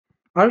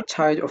Are you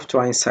tired of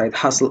trying side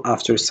hustle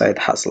after side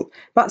hustle,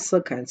 but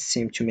still can't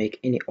seem to make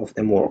any of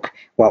them work?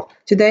 Well,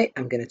 today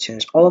I'm gonna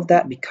change all of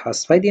that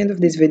because by the end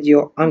of this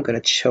video, I'm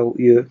gonna show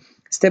you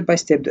step by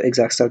step the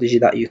exact strategy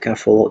that you can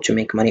follow to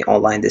make money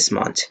online this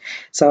month.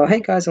 So hey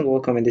guys, and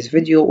welcome in this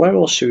video where I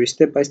will show you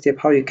step by step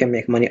how you can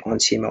make money on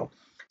Temu.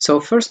 So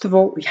first of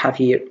all, we have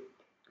here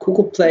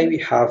Google Play, we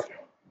have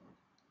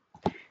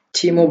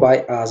Temu buy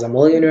as a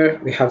millionaire,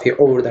 we have here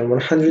over than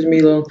 100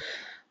 million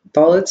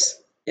dollars.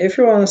 If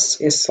you want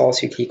to install,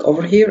 you click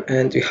over here,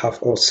 and we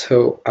have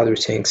also other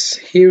things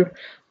here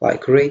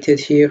like rated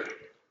here,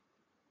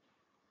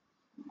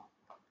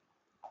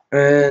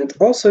 and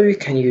also you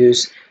can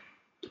use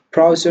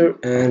browser.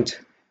 And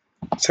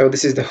so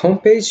this is the home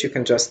page. You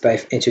can just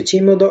dive into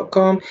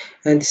gmail.com,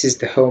 and this is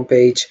the home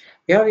page.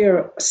 We have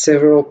here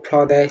several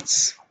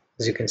products,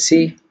 as you can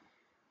see,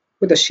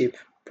 with a cheap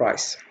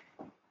price.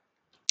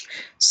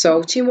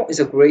 So Temu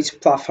is a great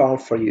platform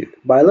for you.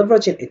 By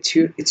leveraging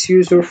its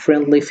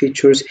user-friendly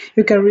features,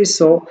 you can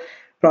resell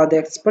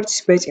products,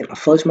 participate in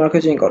affiliate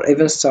marketing, or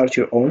even start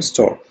your own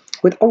store.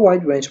 With a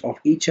wide range of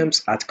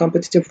items at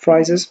competitive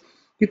prices,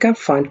 you can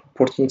find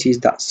opportunities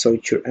that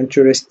suit your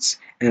interests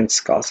and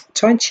skills.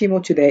 Join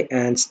Temu today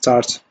and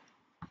start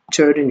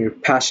turning your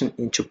passion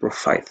into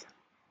profit.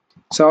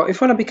 So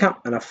if you want to become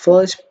an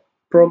affiliate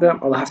program,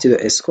 all I have to do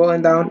is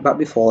scrolling down, but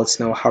before let's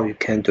know how you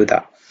can do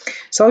that.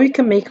 So you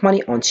can make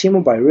money on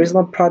Temu by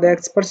reselling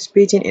products,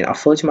 participating in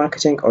affiliate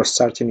marketing, or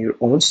starting your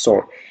own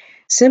store.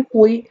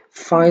 Simply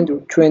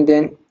find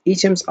trending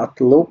items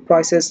at low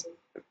prices,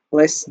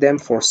 list them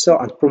for sale,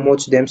 and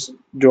promote them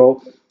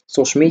through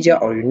social media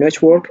or your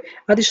network.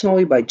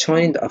 Additionally, by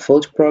joining the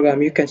affiliate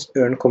program, you can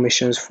earn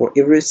commissions for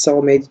every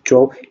sale made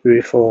through your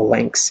referral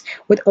links.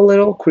 With a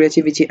little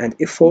creativity and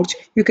effort,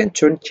 you can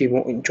turn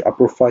Temu into a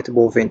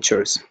profitable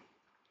ventures.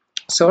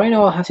 So right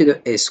now all I have to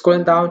do is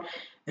scrolling down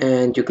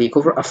and you click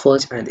over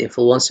affiliate and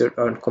influencer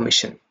earn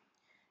commission.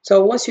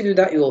 So once you do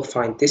that, you will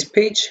find this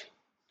page,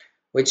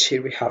 which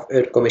here we have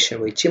earn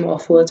commission with Temu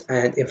affiliate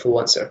and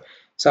influencer.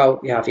 So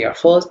we have here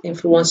affiliate,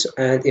 influencer,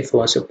 and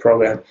influencer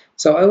program.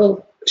 So I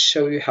will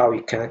show you how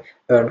you can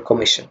earn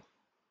commission.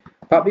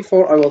 But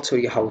before I will tell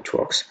you how it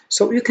works.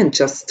 So you can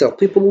just tell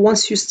people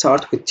once you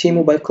start with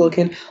Temu by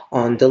clicking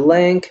on the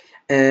link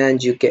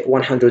and you get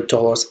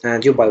 $100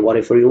 and you buy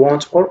whatever you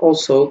want, or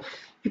also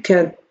you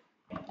can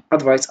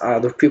advise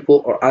other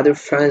people or other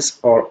friends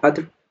or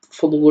other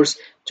followers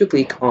to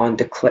click on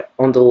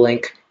the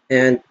link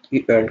and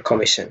you earn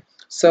commission.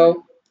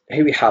 So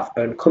here we have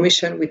earn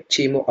commission with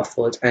Temu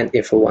affiliate and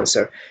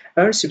influencer.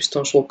 Earn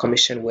substantial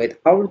commission with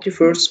our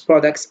diverse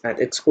products and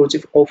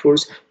exclusive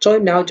offers.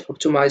 Join now to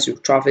optimize your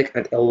traffic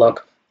and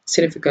unlock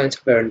significant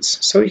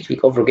earns. So you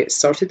click over get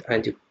started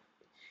and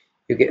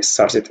you get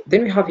started.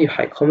 Then we have your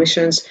high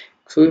commissions,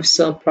 exclusive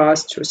sale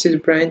price,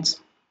 trusted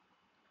brands,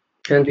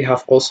 and we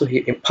have also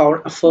here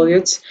empower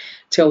affiliates,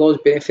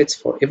 tailored benefits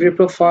for every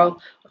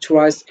profile,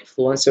 authorized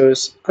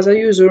influencers. As a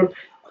user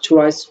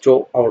authorized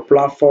through our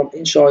platform,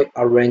 enjoy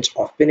a range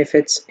of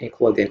benefits,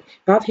 including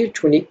we have here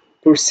 20%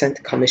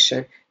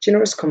 commission,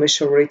 generous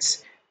commission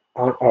rates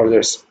on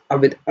orders,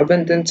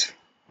 abundant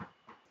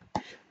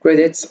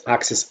credits,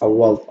 access a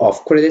wealth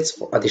of credits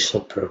for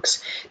additional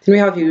perks. Then we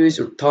have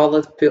user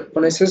download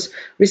bonuses,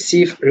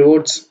 receive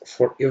rewards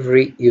for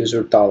every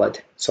user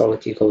download. So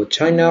let you go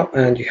join now,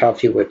 and you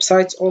have your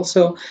websites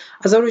also.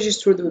 As a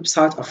registered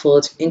website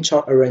affiliate,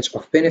 enjoy a range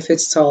of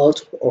benefits tailored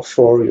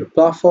for your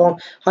platform,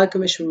 high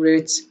commission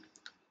rates,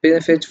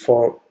 benefit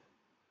for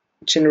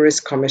generous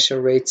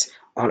commission rates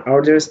on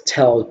orders,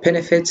 tailored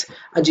benefits,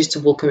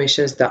 adjustable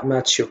commissions that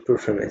match your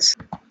performance.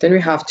 Then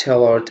we have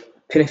tailored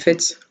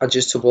benefits,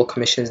 adjustable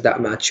commissions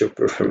that match your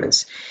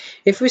performance.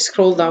 If we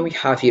scroll down, we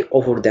have here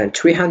over than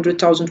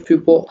 300,000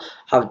 people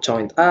have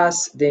joined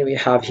us. Then we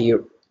have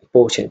here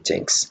important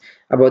things.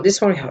 About this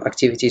one, we have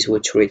activities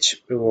which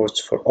reach rewards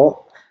for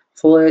all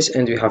affiliates,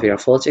 and we have here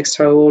affiliate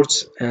extra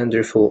rewards and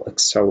referral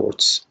extra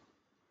rewards.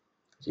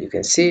 As you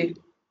can see,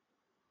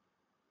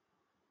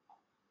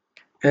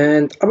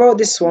 and about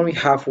this one, we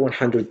have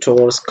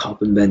 $100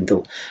 coupon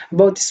bundle.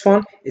 About this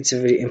one, it's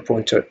very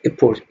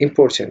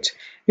important.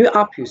 New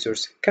app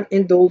users can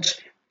indulge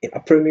in a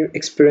premium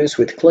experience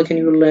with clicking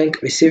your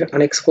link, receive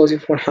an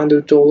exclusive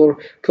 $100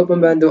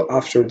 coupon bundle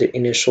after the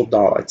initial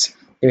downloads.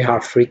 You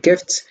have free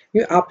gifts.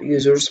 New app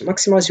users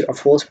maximize your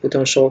affiliate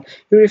potential.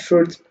 Your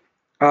referred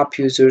app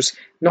users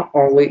not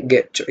only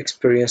get to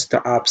experience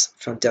the app's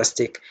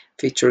fantastic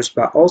features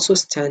but also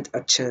stand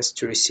a chance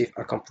to receive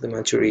a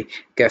complimentary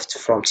gift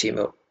from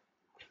Temu.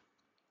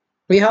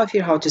 We have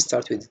here how to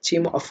start with the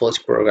Temu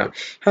affiliate program,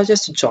 how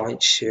just to join,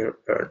 share,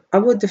 earn.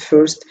 About the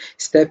first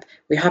step,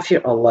 we have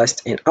here a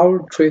list in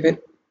our driven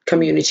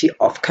community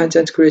of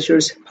content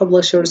creators,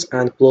 publishers,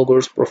 and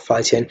bloggers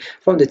profiting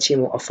from the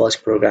Temu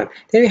affiliate program.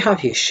 Then we have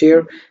here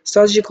share,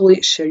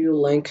 strategically share your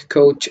link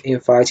code to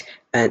invite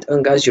and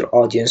engage your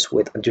audience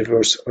with a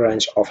diverse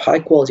range of high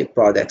quality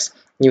products.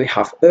 Then we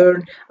have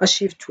earn,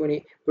 achieve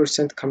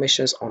 20%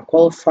 commissions on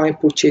qualifying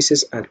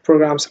purchases and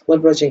programs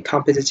leveraging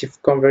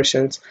competitive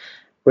conversions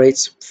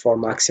rates for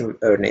maximum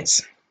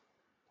earnings.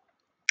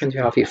 and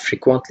you have here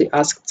frequently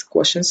asked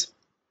questions,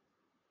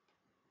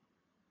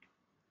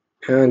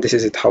 and this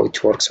is it how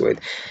it works with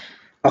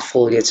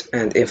affiliate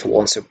and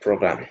influencer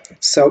program.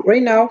 So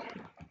right now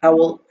I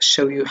will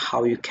show you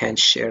how you can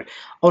share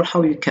or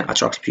how you can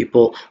attract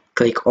people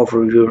click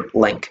over your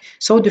link.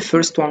 So the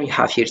first one we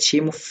have here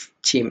team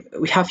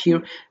we have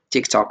here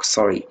TikTok,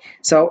 sorry.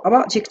 So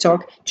about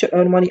TikTok, to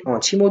earn money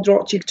on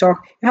Temu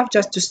TikTok, you have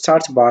just to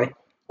start by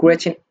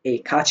creating a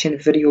catching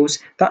videos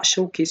that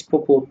showcase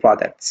popular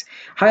products,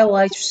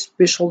 highlight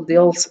special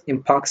deals,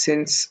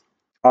 unboxings,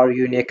 are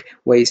unique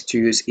ways to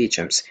use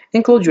items.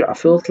 Include your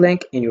affiliate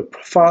link in your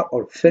profile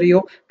or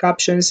video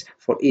captions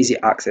for easy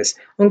access.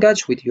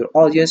 Engage with your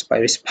audience by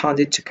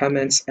responding to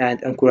comments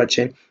and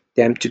encouraging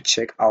them to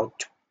check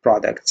out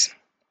products.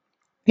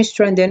 Use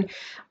trending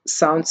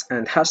sounds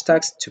and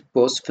hashtags to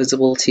boost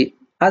visibility.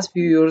 As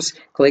viewers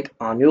click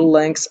on your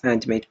links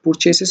and make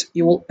purchases,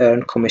 you will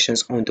earn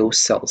commissions on those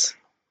sales.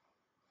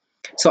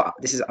 So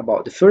this is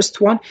about the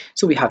first one.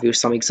 So we have here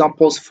some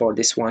examples for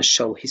this one,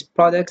 show his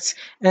products,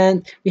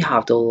 and we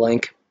have the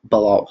link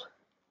below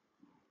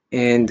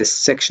in the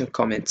section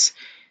comments.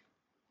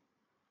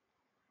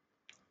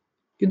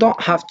 You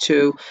don't have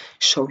to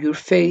show your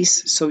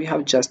face, so you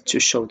have just to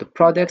show the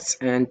products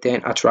and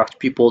then attract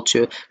people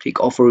to click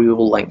over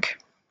your link.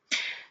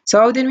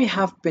 So then we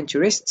have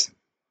Pinterest.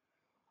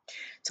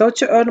 So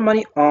to earn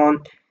money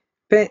on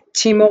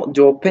Temu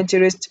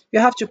Pinterest, you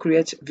have to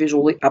create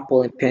visually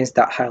appealing pins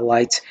that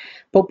highlight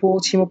popular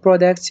Temu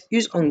products.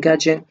 Use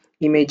engaging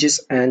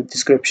images and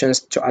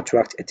descriptions to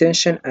attract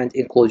attention and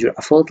include your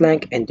affiliate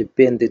link in the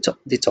pin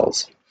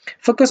details.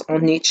 Focus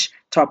on niche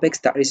topics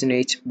that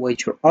resonate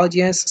with your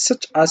audience,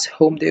 such as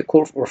home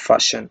decor or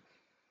fashion.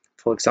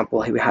 For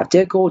example, here we have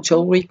decor,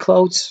 jewelry,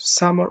 clothes,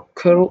 summer,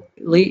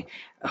 curly,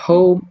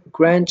 home,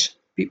 grunge,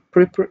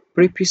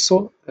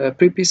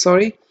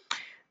 preppy,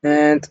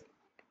 and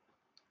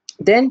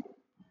then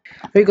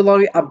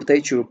regularly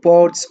update your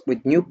reports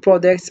with new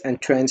products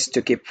and trends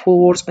to keep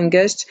followers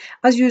engaged.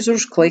 As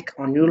users click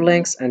on your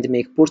links and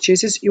make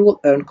purchases, you will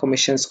earn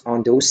commissions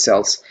on those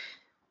sales.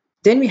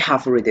 Then we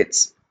have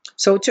Reddit.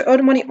 So to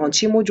earn money on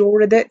Temu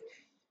Reddit,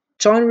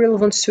 join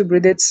relevant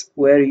subreddits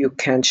where you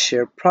can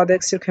share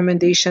products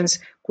recommendations,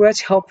 create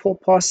helpful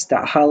posts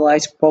that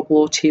highlight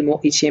popular Temu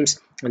items,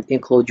 and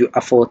include your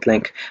affiliate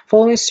link.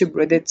 Following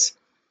subreddits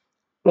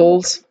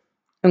roles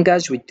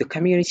engage with the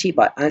community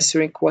by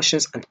answering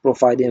questions and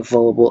providing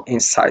valuable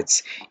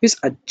insights. Use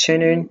a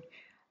genuine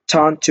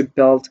tone to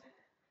build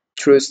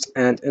trust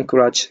and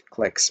encourage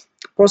clicks.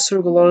 Post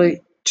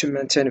regularly to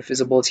maintain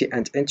visibility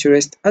and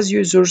interest. As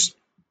users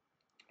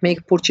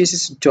make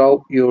purchases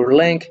through your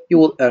link, you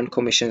will earn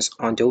commissions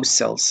on those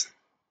sales.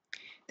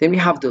 Then we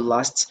have the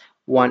last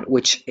one,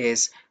 which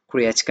is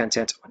create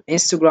content on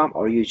Instagram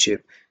or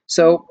YouTube.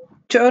 So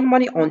to earn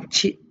money on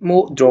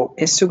Temu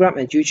Instagram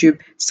and YouTube,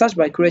 start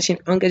by creating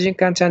engaging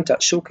content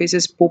that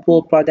showcases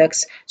popular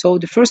products. So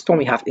the first one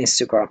we have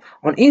Instagram.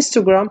 On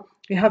Instagram,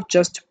 you have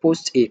just to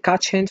post a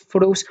catching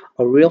photos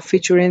or reel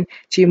featuring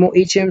Temu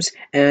items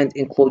and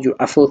include your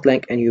affiliate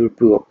link and your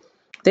bio.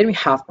 Then we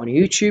have on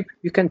YouTube,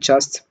 you can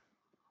just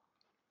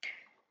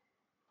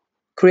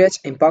create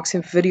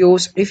unboxing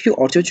videos, review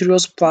or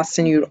tutorials,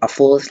 placing your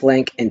affiliate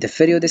link in the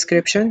video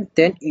description,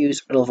 then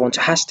use relevant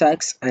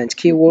hashtags and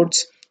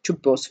keywords to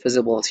boost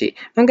visibility.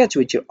 Engage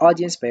with your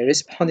audience by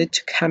responding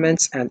to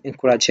comments and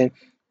encouraging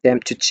them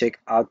to check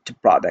out the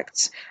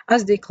products.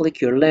 As they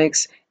click your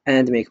links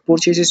and make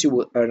purchases, you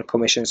will earn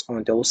commissions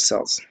on those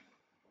sales.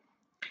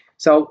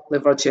 So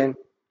leveraging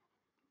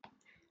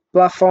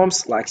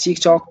platforms like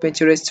TikTok,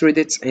 Pinterest,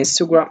 Reddit,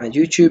 Instagram, and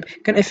YouTube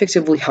can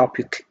effectively help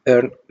you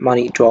earn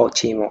money through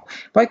Temu.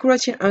 By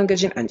creating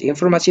engaging and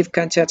informative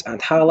content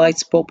and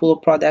highlights popular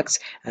products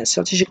and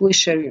strategically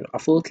sharing your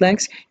affiliate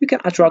links, you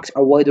can attract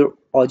a wider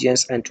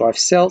audience and drive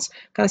sales.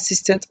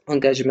 Consistent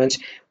engagement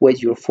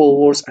with your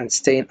followers and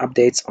staying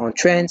updates on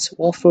trends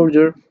will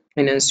further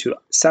enhance your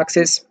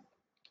success.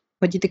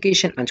 With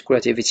dedication and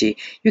creativity,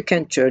 you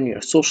can turn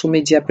your social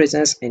media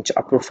presence into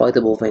a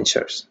profitable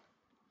venture.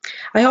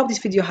 I hope this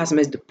video has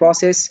made the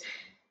process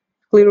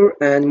clearer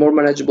and more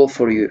manageable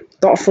for you.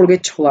 Don't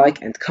forget to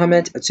like and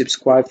comment and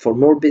subscribe for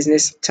more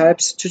business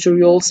types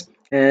tutorials.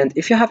 And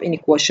if you have any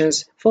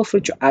questions, feel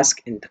free to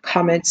ask in the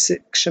comment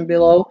section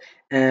below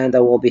and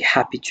I will be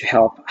happy to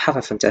help. Have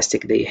a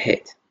fantastic day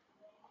ahead.